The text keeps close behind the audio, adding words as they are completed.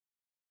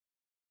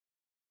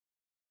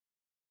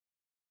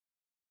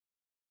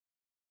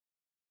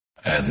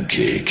and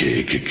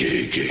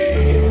KKKKK.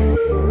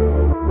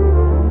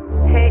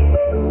 Hey,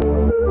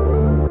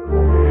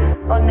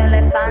 un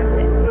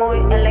elefante muy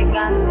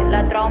elegante,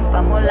 la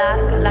trompa muy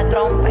larga, la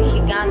trompa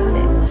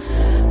gigante.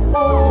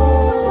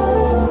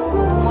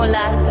 Muy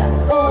larga.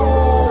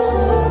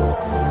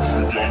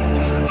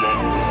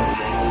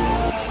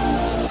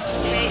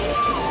 Hey.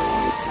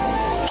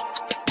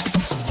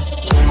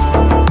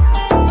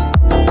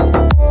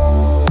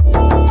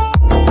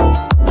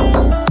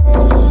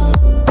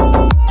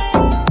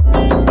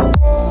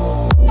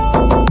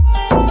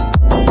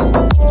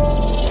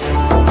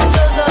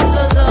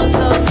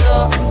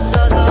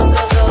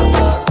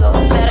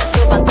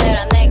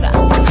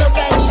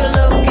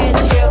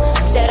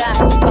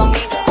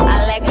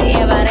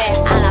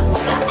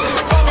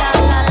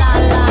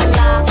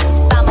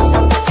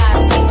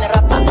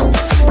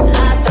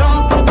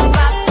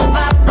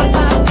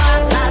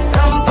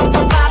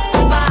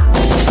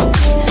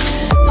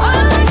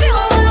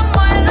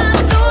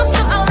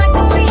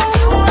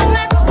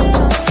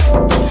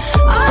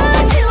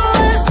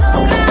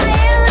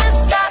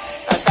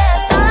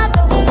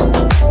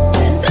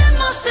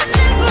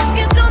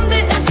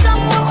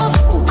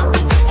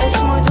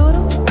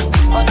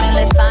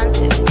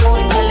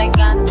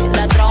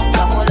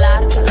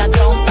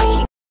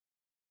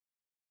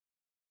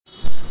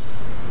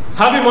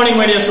 Happy morning,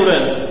 my dear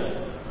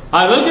students.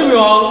 I welcome you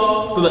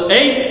all to the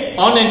 8th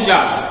online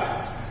class.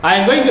 I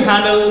am going to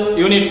handle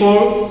Unit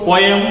 4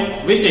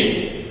 poem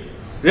Wishing,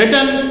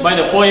 written by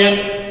the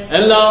poet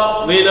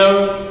Ella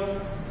Wheeler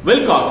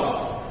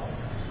Wilcox.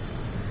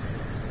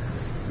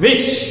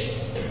 Wish.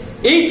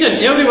 Each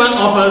and every one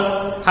of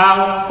us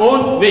have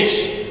own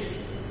wish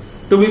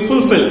to be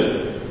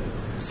fulfilled.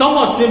 Some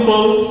are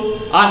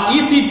simple and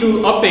easy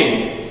to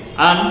obtain,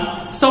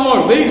 and some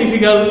are very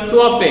difficult to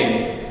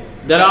obtain.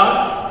 There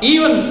are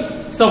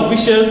even some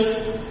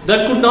wishes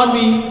that could not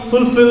be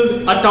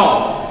fulfilled at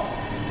all.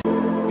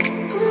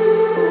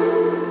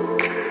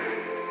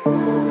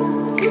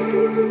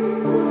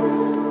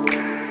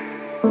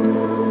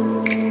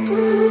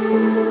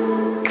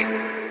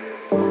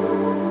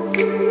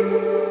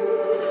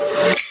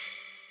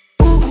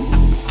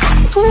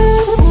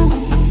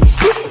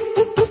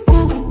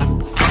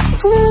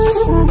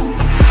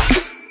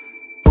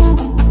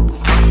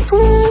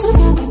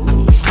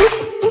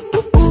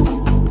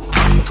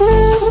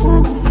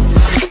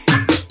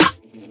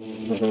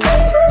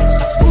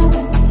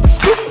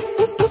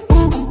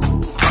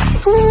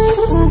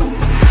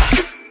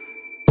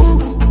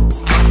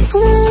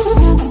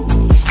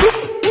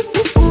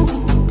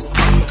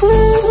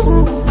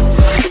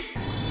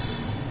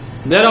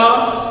 There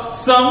are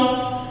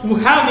some who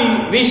have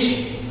the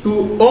wish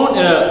to own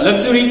a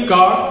luxury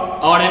car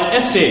or an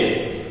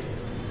estate.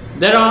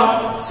 There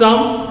are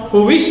some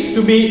who wish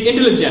to be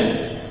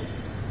intelligent.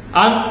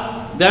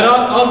 And there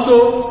are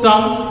also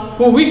some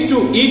who wish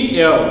to eat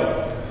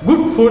a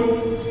good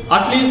food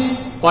at least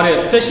for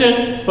a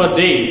session per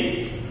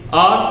day,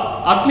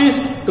 or at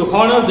least to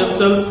honor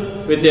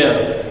themselves with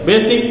their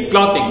basic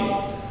clothing,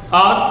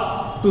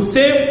 or to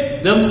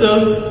save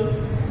themselves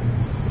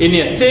in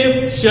a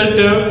safe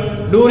shelter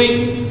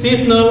during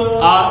seasonal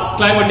or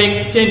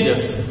climatic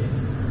changes.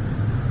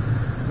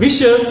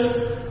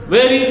 Wishes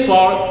varies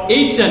for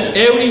each and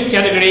every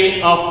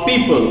category of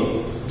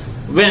people.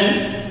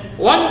 When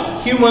one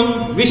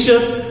human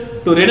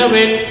wishes to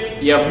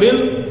renovate a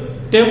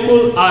built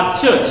temple or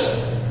church,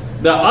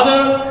 the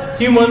other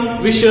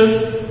human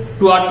wishes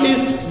to at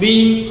least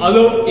be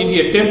allowed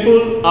into a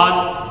temple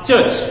or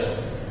church.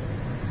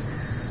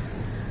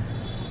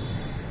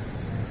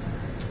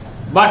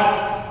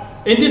 But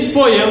in this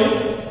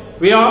poem,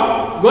 we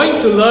are going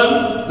to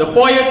learn the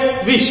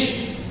poet's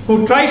wish,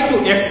 who tries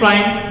to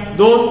explain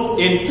those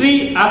in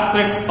three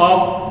aspects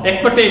of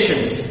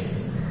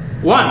expectations.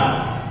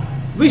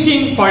 1.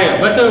 Wishing for a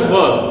better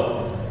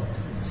world.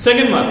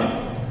 Second one,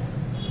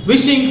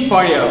 wishing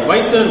for a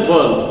wiser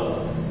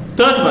world.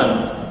 Third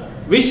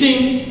one,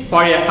 wishing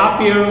for a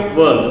happier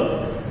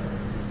world.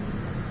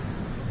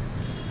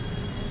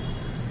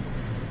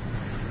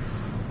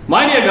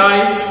 My dear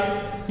guys,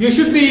 you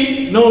should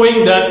be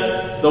knowing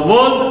that the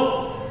world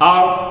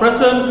our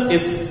present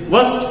is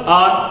worst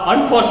or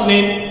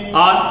unfortunate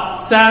or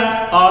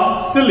sad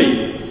or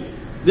silly.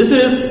 This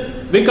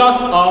is because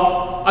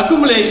of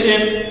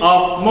accumulation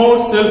of more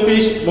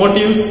selfish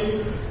motives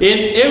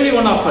in every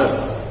one of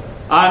us,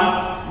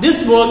 and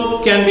this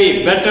world can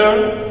be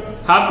better,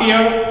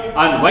 happier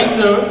and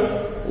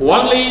wiser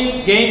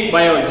only gained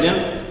by our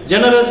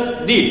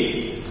generous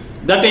deeds,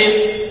 that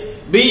is,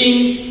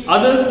 being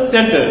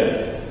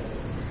other-centered.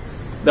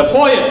 The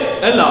poet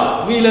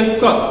Ella Wheeler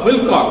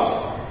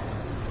Wilcox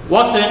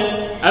was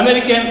an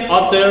American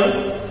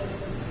author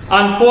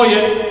and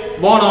poet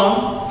born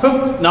on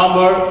 5th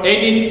November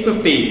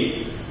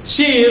 1850.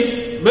 She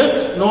is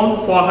best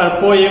known for her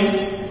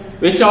poems,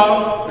 which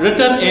are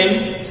written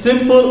in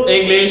simple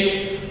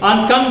English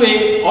and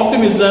convey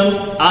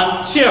optimism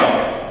and cheer.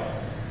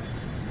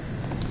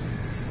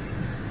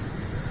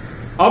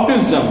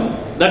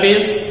 Optimism, that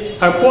is,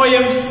 her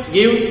poems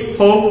gives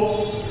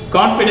hope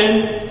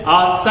confidence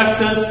or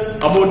success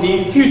about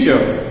the future.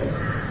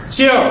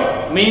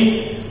 Cheer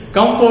means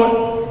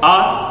comfort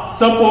or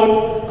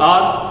support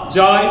or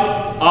joy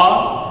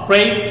or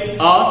praise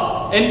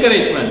or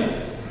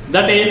encouragement.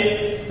 That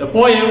is, the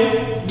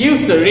poem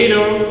gives the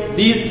reader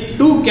these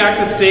two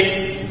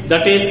characteristics,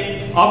 that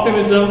is,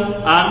 optimism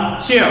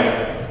and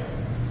cheer.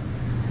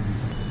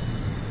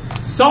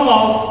 Some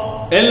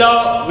of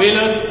Ella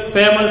Wheeler's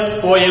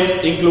famous poems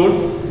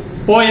include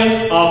poems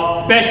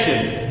of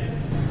passion,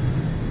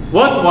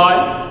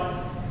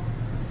 worthwhile,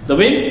 the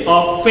winds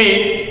of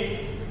fate,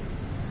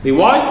 the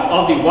voice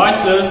of the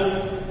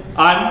voiceless,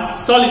 and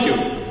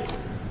solitude.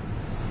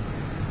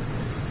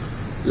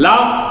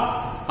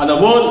 Laugh and the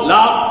world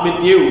laughs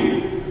with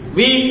you.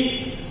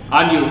 Weep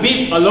and you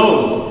weep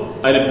alone.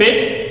 I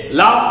repeat,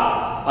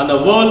 laugh and the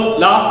world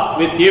laughs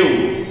with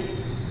you.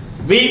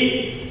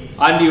 Weep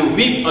and you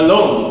weep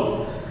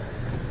alone.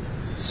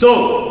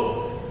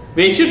 So,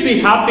 we should be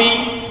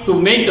happy to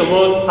make the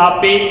world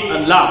happy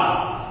and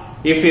laugh.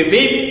 If we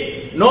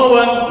weep, no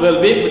one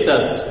will weep with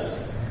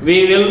us.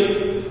 We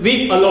will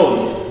weep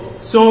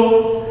alone.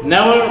 So,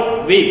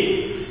 never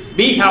weep.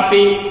 Be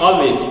happy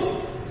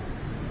always.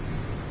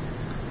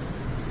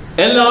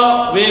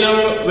 Ella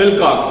Wheeler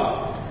Wilcox,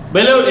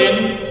 believer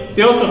in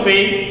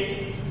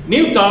Theosophy,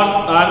 New Thoughts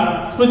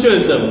and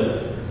Spiritualism.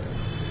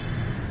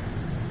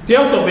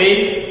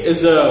 Theosophy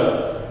is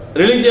a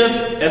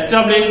religion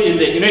established in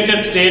the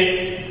United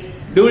States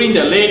during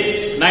the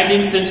late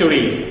 19th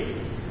century.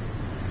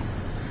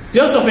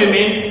 Theosophy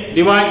means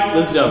divine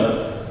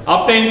wisdom,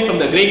 obtained from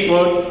the Greek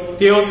word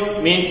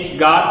theos means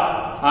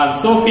God and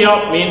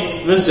Sophia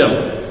means wisdom.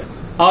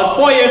 Our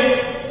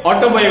poet's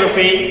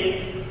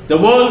autobiography, The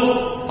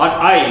World's and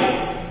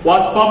I,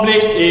 was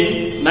published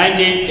in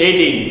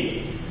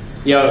 1918.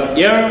 A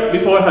year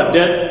before her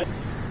death,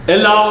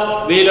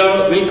 Ella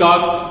Wheeler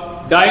Wilcox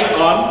died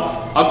on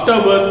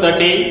October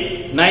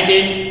 30,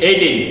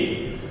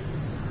 1918.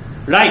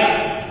 Right.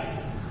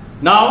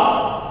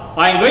 Now,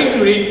 I am going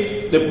to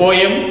read the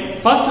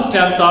poem, first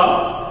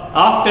stanza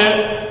after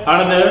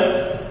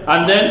another,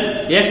 and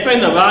then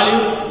explain the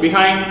values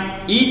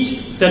behind each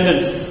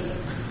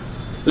sentence.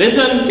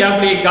 Listen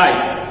carefully,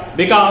 guys,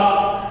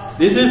 because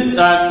this is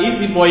an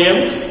easy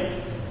poem.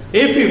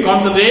 If you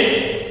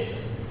concentrate,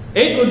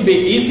 it would be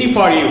easy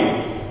for you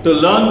to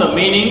learn the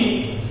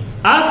meanings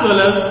as well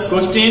as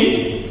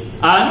question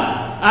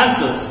and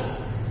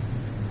answers.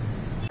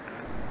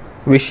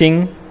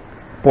 Wishing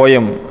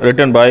poem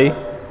written by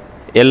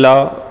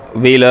Ella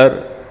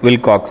Wheeler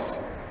Wilcox.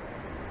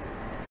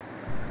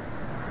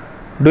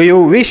 Do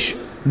you wish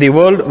the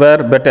world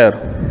were better?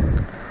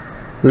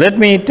 Let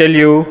me tell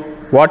you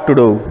what to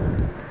do.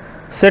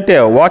 Set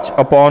a watch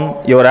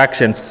upon your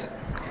actions.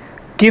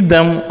 Keep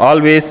them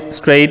always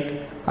straight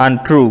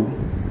and true.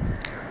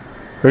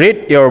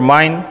 Rid your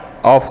mind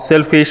of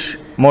selfish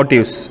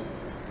motives.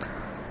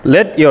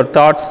 Let your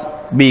thoughts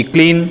be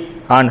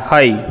clean and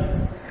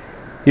high.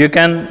 You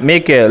can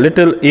make a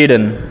little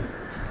Eden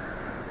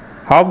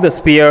of the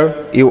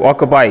sphere you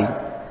occupy.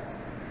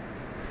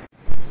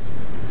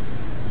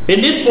 In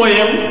this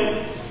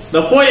poem,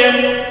 the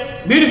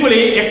poet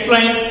beautifully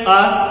explains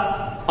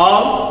us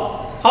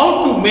all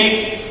how to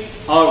make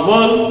our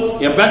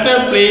world a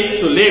better place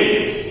to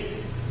live.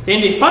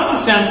 In the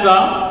first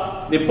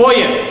stanza, the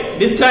poet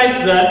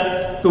describes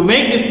that to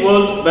make this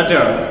world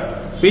better,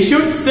 we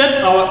should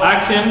set our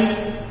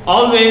actions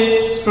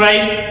always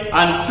straight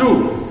and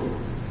true.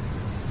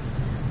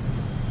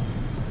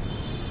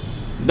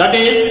 That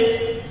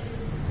is,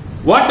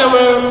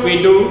 whatever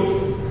we do,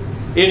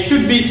 it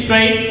should be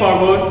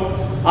straightforward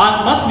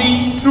and must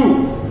be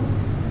true.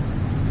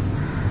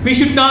 We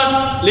should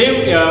not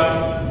live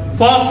a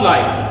false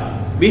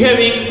life,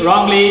 behaving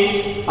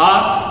wrongly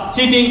or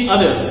cheating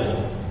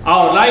others.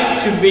 Our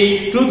life should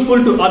be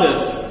truthful to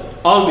others,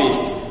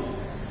 always.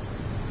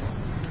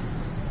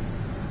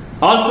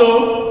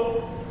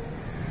 Also,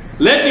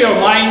 let your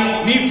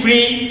mind be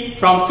free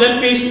from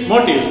selfish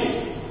motives.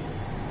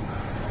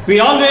 We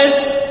always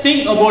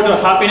think about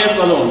our happiness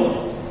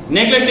alone,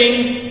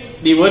 neglecting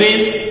the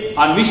worries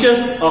and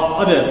wishes of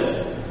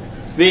others.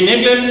 We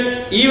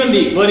neglect even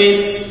the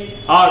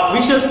worries or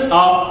wishes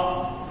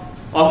of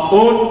our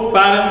own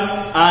parents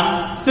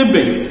and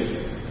siblings.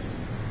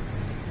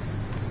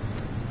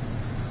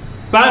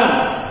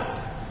 Parents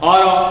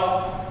are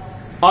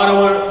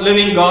our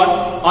living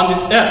God on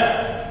this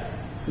earth.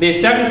 They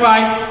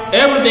sacrifice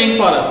everything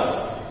for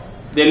us.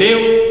 They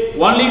live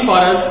only for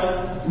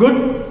us,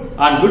 good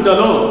and good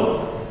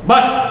alone.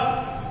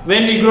 But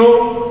when we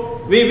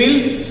grow, we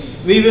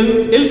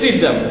will ill-treat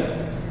them,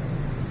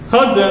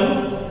 hurt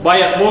them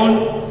by our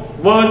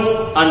own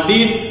words and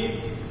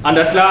deeds, and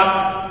at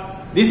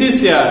last, this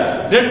is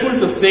dreadful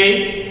to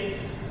say,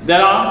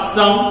 there are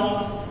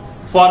some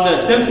for the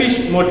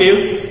selfish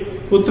motives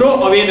who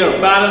throw away their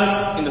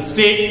parents in the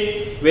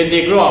street when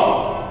they grow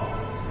up.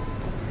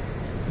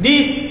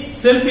 These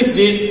selfish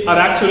deeds are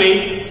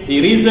actually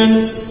the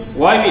reasons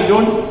why we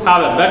don't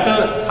have a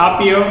better,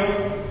 happier,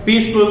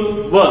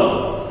 peaceful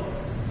world.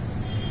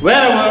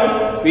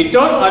 Wherever we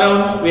turn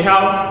around, we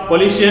have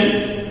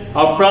pollution,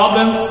 our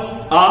problems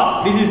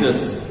are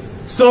diseases.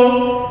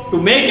 So,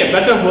 to make a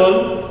better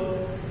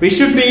world, we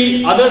should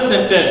be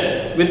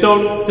other-centered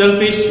without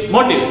selfish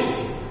motives.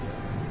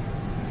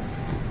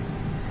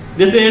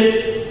 This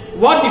is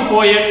what the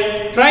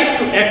poet tries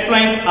to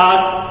explain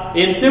us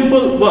in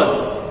simple words.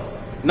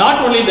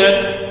 Not only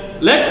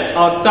that, let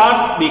our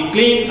thoughts be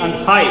clean and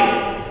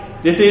high.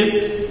 This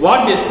is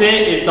what they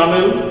say in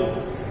Tamil.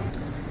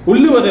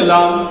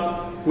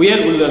 Ulluvadellam uyar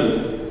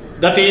ullal.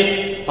 That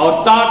is,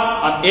 our thoughts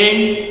and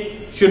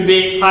aims should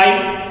be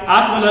high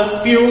as well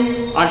as pure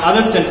and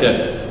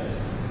other-centered.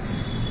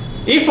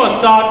 If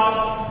our thoughts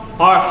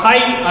are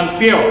high and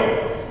pure,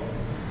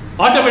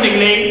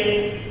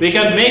 automatically we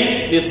can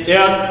make this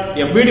earth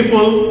a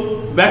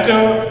beautiful,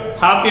 better,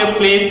 happier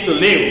place to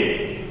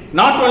live.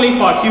 Not only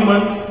for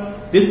humans,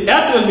 this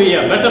earth will be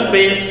a better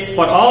place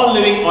for all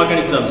living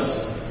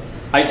organisms.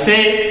 I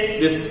say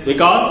this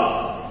because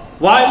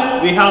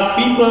while we have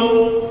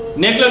people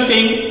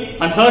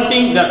neglecting and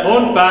hurting their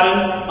own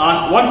parents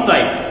on one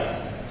side,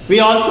 we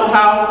also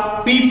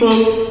have people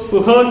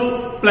who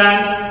hurt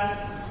plants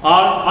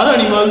or other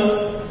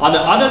animals on the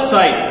other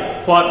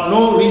side for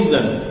no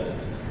reason.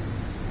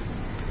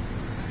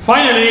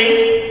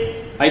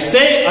 Finally, I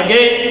say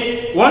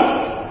again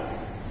once,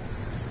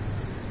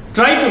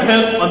 try to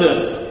help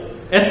others,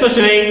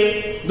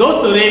 especially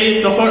those who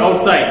really suffer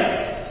outside.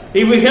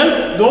 If we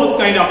help those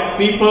kind of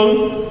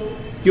people,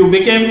 you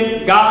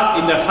become God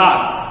in their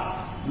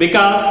hearts,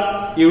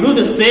 because you do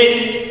the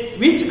same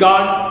which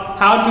God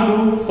have to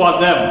do for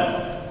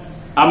them.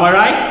 Am I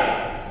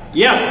right?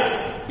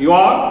 Yes, you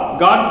are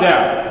God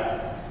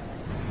there.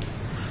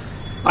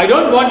 I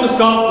don't want to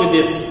stop with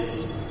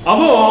this.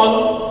 Above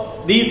all,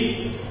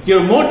 you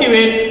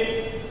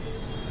motivate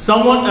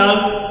someone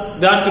else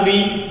that to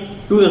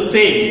do the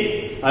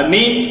same. I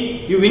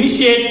mean, you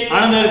initiate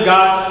another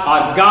God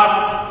or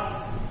gods.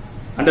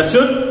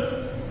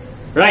 Understood?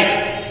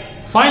 Right.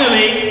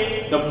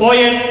 Finally, the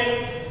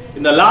poet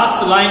in the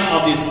last line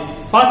of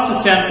this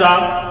first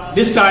stanza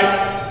describes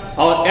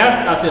our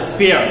earth as a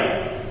sphere.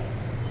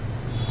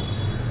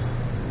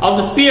 Of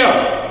the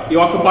sphere you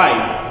occupy,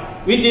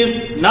 which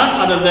is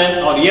none other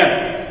than our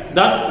earth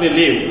that we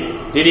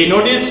live. Did you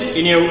notice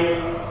in your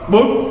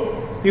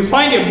book, you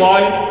find a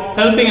boy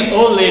helping an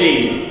old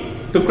lady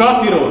to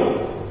cross the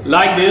road.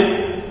 Like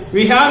this,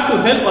 we have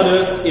to help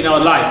others in our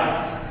life.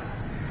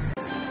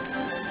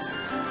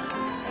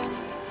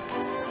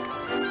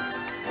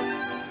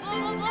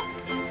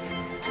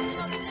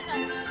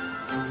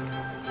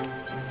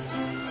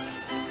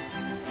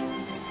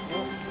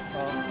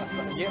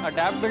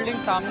 Adapt building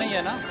सामने ही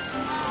है ना?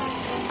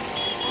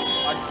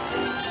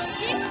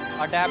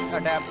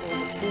 Adapt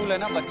school है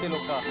ना बच्चे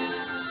लोग का.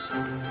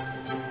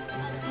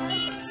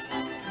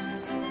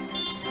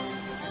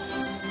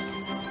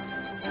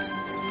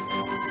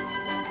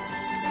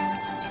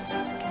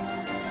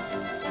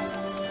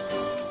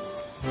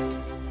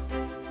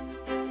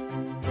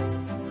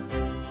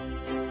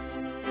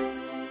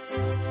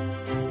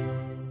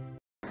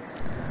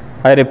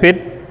 I repeat,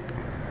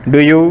 do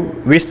you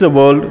wish the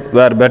world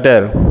were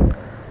better?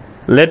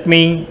 Let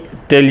me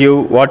tell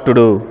you what to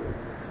do.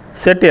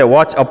 Set a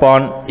watch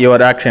upon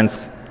your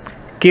actions.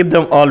 Keep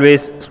them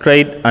always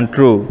straight and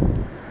true.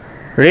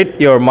 Rid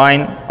your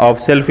mind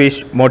of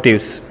selfish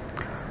motives.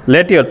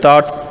 Let your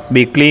thoughts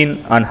be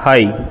clean and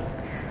high.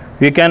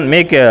 You can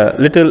make a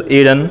little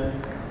Eden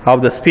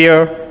of the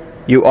sphere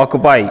you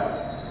occupy.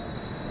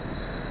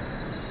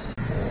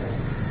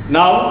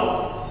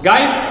 Now,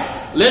 guys,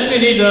 let me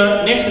read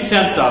the next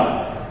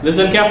stanza.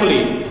 Listen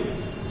carefully.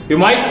 You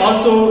might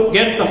also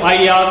get some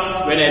ideas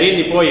when I read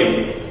the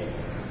poem.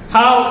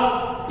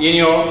 Have in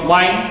your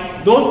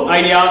mind those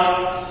ideas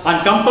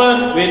and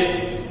compare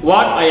with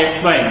what I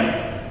explain.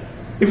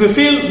 If you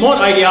feel more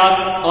ideas,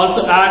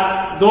 also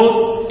add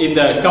those in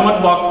the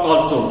comment box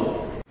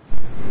also.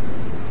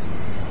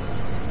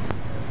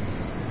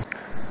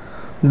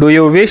 Do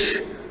you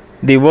wish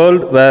the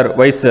world were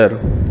wiser?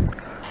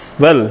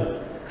 Well,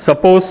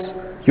 suppose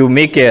you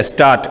make a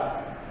start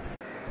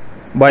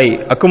by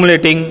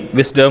accumulating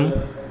wisdom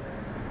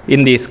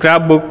in the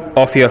scrapbook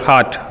of your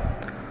heart.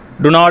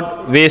 Do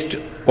not waste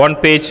one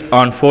page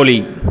on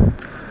folly.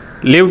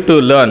 Live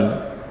to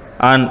learn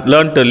and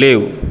learn to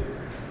live.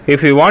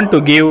 If you want to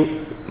give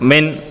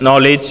men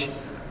knowledge,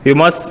 you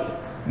must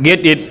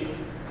get it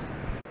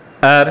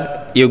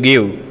ere you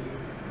give.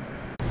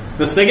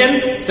 The second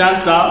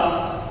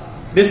stanza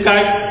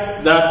describes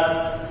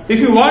that if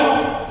you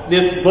want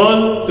this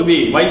world to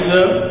be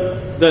wiser,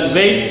 then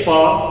wait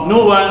for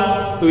no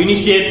one to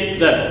initiate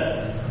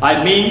that.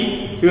 I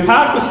mean, you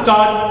have to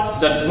start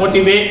that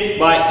motivate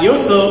by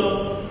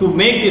yourself to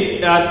make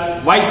this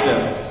earth wiser.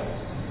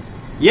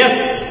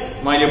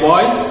 Yes, my dear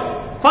boys,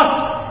 first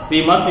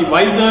we must be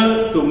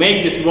wiser to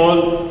make this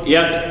world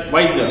earth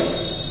wiser.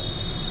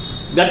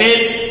 That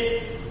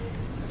is,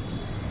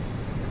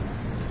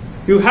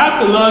 you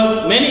have to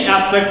learn many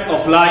aspects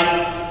of life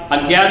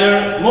and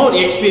gather more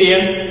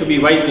experience to be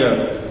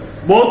wiser,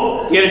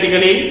 both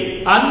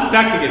theoretically and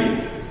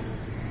practically.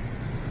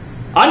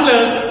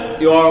 Unless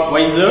you are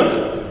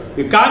wiser,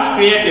 you can't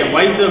create a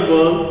wiser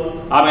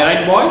world. Am I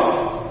right, boys?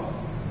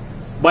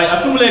 By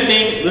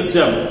accumulating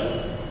wisdom.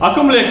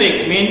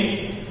 Accumulating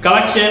means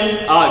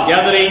collection or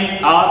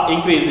gathering or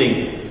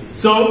increasing.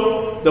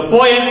 So, the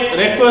poet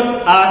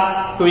requests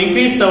us to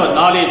increase our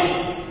knowledge,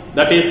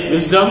 that is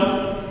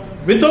wisdom,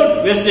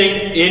 without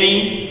wasting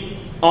any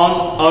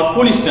on our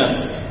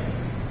foolishness.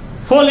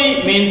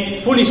 Folly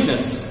means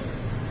foolishness.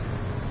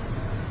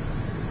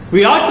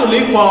 We ought to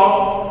live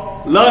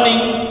for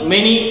learning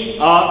many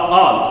or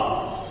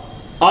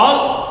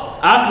all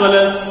as well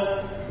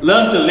as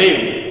learn to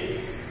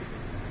live.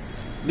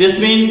 This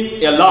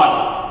means a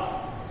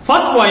lot.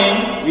 First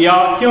point, we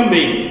are human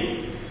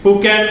beings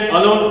who can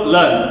alone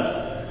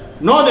learn.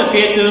 No other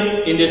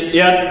creatures in this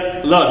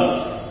earth learns.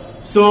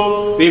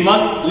 So we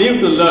must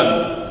live to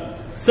learn.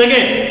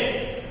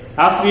 Second,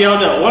 as we are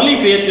the only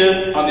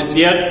creatures on this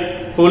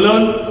earth who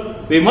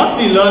learn, we must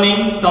be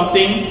learning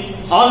something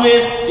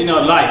always in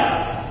our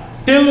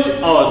life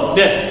till our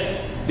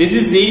death. This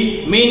is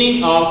the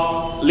meaning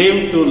of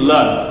live to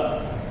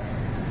learn.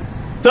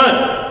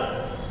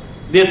 Third,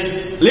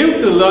 this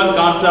live to learn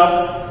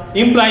concept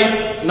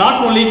implies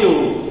not only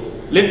to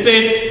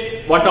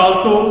literates but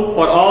also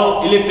for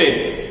all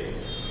illiterates.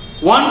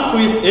 One who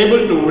is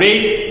able to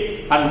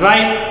read and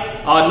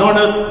write are known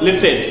as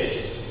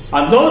literates,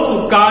 and those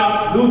who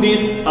can't do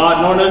this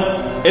are known as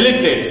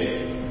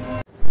illiterates.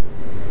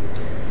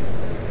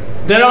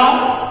 There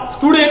are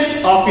students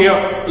of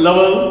your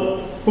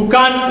level who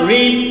can't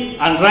read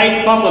and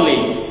write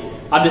properly.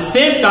 At the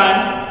same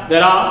time,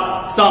 there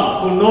are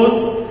some who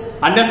knows,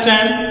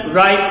 understands,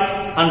 writes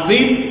and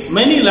reads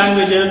many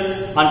languages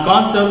and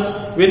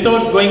concepts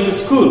without going to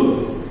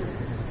school.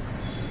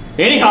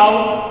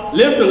 Anyhow,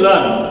 live to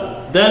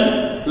learn,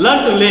 then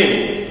learn to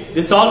live.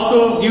 This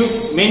also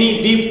gives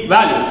many deep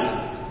values.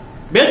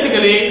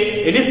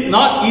 Basically, it is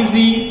not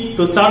easy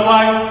to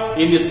survive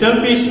in this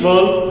selfish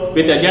world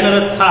with a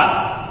generous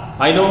heart.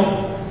 I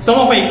know some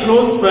of my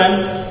close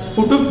friends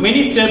who took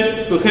many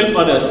steps to help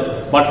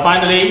others, but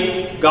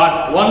finally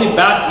got only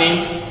bad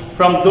names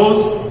from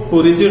those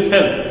who received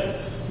help.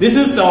 This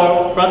is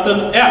our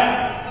present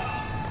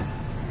act.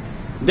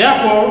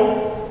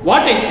 Therefore,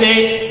 what I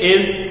say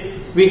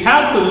is we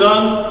have to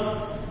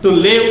learn to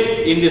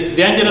live in this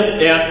dangerous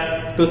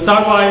earth to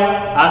survive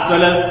as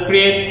well as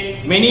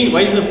create many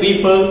wiser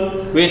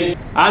people with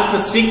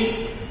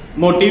altruistic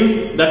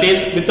motives, that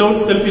is without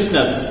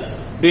selfishness.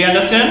 Do you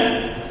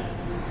understand?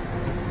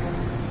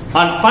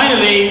 And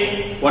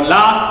finally, one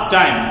last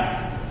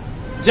time,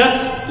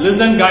 just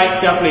listen guys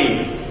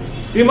carefully.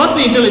 You must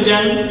be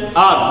intelligent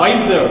or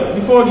wiser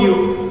before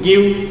you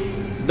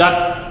give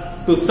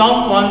that to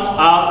someone,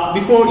 or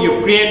before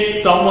you create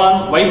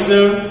someone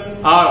wiser,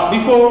 or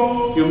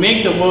before you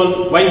make the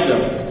world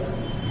wiser.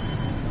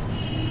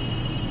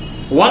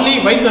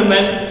 Only wiser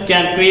men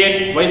can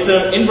create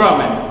wiser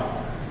environment.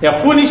 A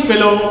foolish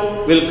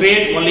fellow will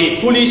create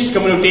only foolish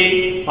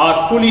community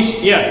or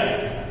foolish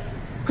earth.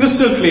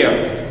 Crystal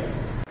clear.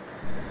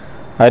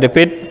 I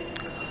repeat,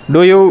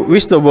 do you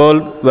wish the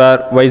world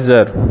were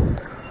wiser?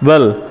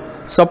 Well,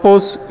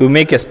 suppose you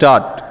make a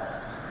start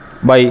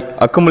by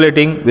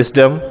accumulating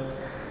wisdom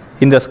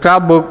in the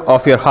scrapbook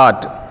of your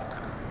heart.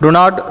 Do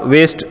not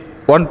waste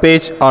one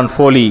page on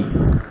folly.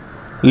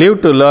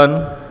 Live to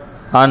learn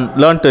and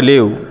learn to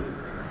live.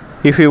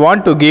 If you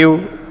want to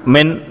give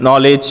men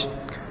knowledge,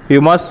 you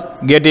must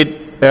get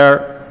it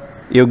where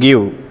you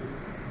give.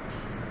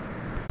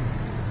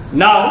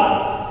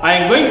 Now, I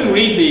am going to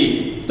read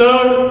the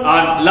third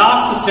and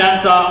last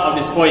stanza of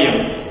this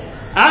poem.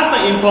 As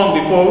I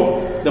informed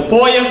before, the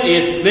poem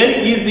is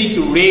very easy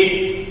to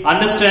read,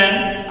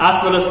 understand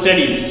as well as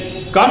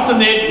study.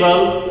 Concentrate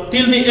well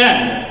till the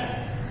end.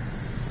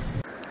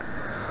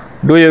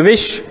 Do you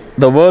wish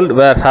the world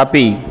were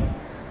happy?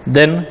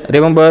 Then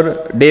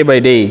remember day by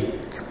day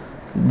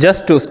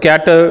just to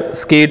scatter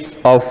seeds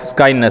of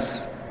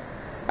kindness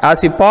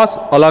as you pass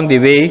along the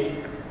way,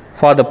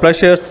 for the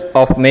pleasures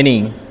of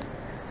many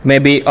may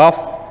be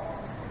oft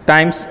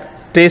times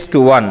taste to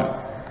one,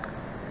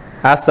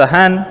 as a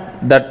hand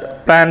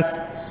that plants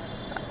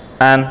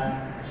an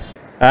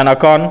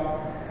acorn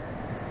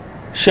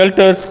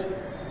shelters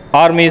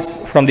armies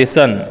from the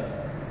sun.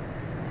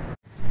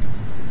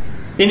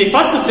 In the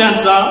first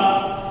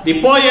stanza,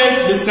 the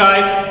poet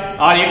describes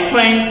or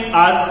explains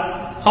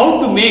us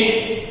how to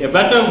make a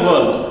better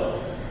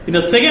world. In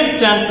the second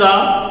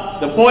stanza,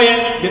 the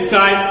poet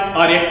describes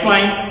or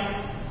explains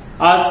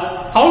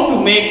us how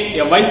to make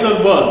a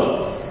wiser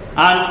world.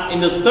 And in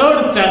the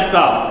third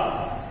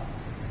stanza,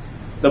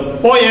 the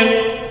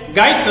poet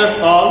guides us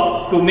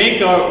all to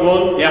make our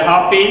world a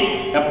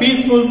happy, a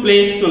peaceful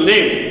place to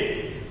live.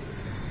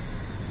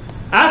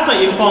 As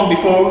I informed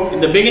before in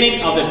the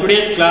beginning of the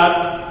today's class,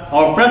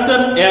 our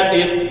present earth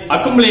is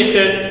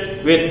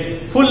accumulated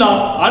with full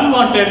of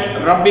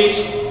unwanted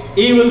rubbish,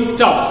 evil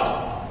stuffs.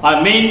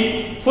 I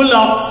mean full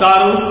of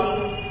sorrows,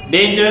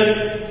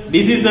 dangers,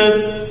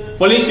 diseases,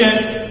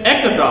 pollutions,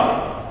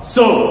 etc.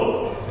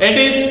 So, it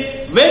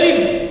is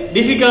very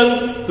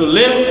difficult to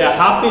live a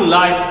happy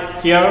life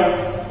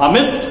here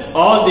amidst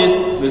all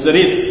these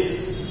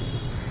miseries.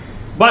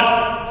 But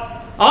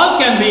all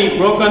can be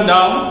broken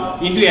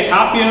down into a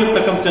happier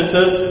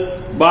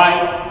circumstances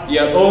by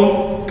your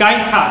own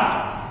kind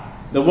heart.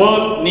 The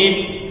world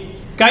needs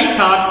kind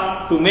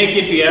hearts to make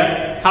it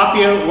a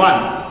happier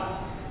one.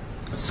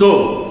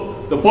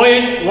 So, the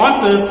poet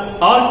wants us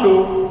all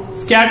to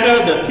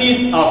scatter the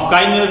seeds of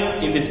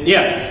kindness in this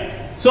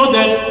earth, so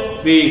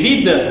that we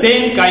reap the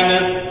same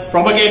kindness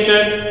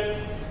propagated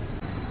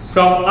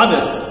from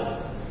others.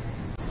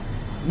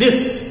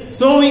 This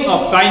sowing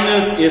of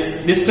kindness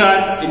is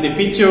described in the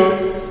picture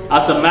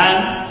as a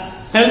man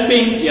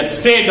helping a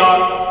stray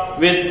dog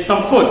with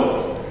some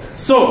food.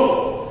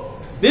 So,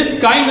 this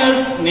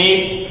kindness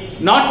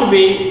need not to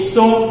be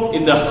sown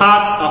in the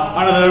hearts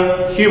of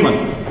another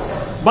human,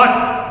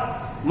 but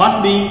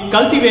must be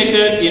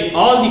cultivated in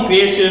all the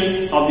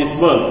creations of this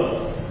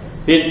world,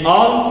 in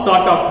all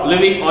sort of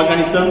living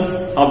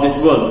organisms of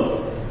this world.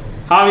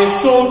 Have you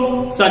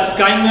sown such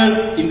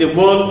kindness in the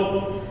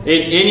world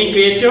in any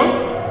creature?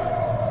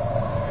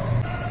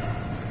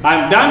 I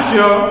am damn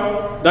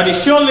sure that you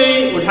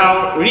surely would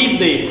have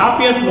reaped the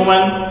happiest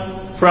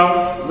moment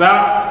from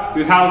where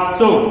you have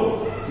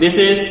sown. This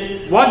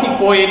is what the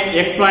poet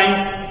explains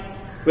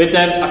with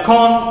an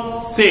acorn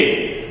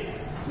seed.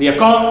 The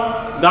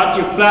acorn that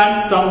you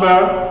plant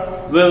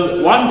somewhere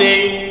will one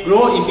day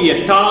grow into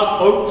a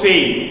tall oak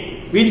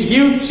tree, which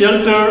gives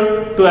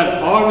shelter to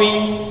an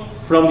army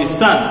from the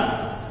sun.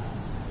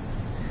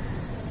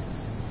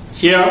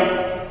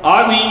 Here,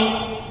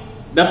 army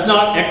does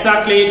not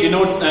exactly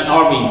denotes an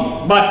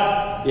army,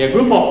 but a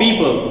group of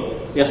people.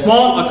 A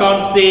small acorn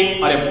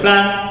seed or a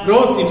plant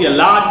grows into a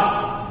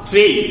large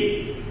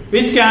tree,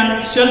 which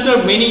can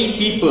shelter many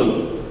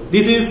people.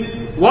 This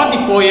is what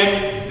the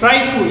poet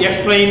tries to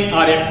explain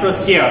or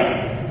express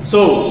here.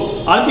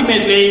 So,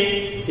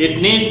 ultimately,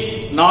 it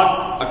needs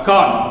not a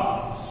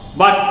corn,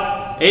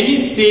 but any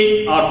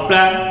seed or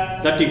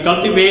plant that you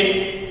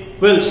cultivate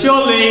will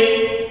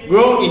surely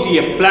grow into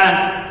a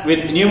plant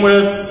with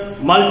numerous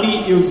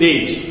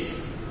multi-usage.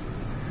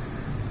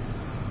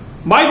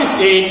 By this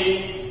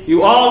age,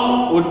 you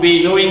all would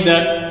be knowing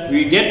that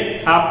we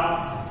get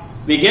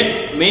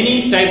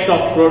many types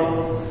of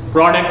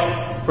products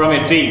from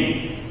a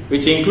tree,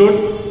 which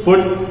includes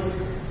food,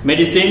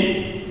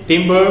 medicine,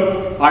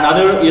 timber and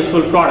other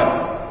useful products.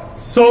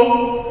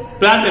 So,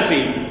 plant a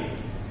tree.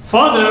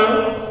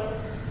 Further,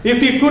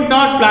 if you could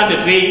not plant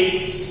a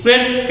tree,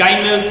 spread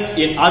kindness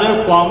in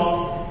other forms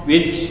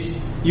which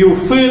you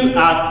feel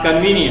as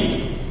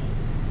convenient.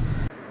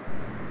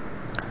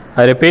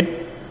 I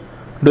repeat,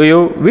 do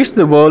you wish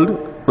the world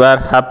were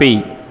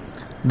happy?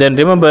 Then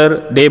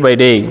remember day by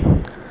day,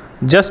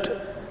 just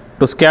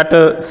to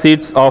scatter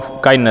seeds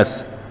of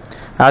kindness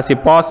as you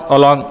pass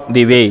along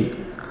the way.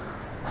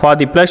 For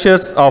the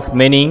pleasures of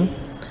many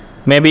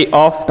may be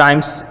oft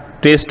times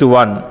traced to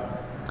one,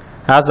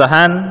 as a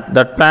hand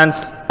that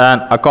plants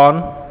an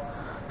acorn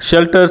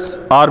shelters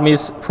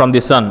armies from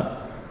the sun.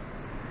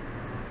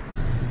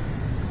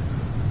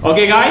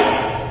 Okay guys,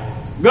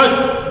 good.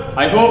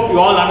 I hope you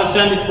all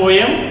understand this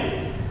poem.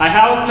 I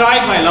have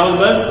tried my level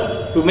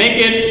best to make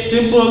it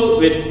simple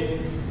with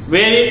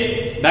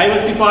varied,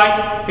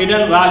 diversified,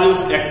 hidden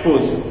values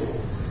exposed.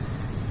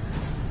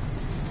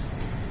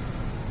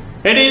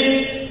 It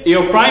is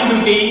your prime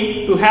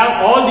duty to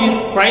have all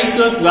these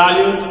priceless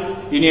values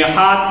in your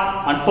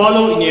heart and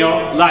follow in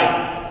your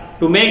life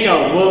to make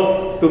our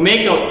world, to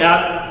make our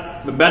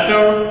earth a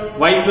better,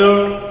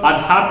 wiser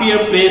and happier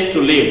place to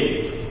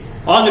live.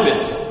 All the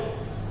best.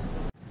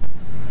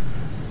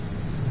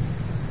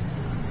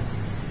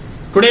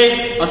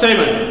 Today's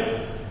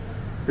assignment.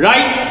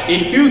 Write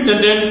in few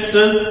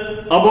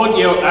sentences about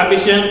your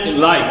ambition in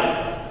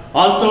life.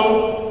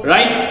 Also,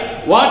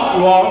 write what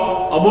you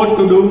are about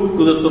to do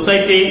to the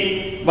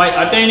society by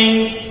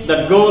attaining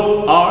that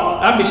goal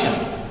or ambition.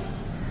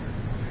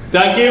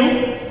 Thank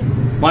you.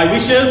 My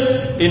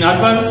wishes in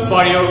advance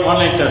for your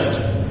online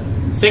test,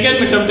 second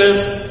midterm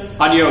test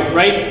and your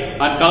bright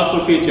and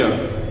colorful future.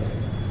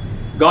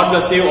 God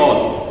bless you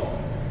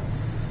all.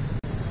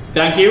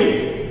 Thank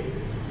you.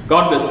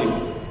 God bless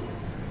you.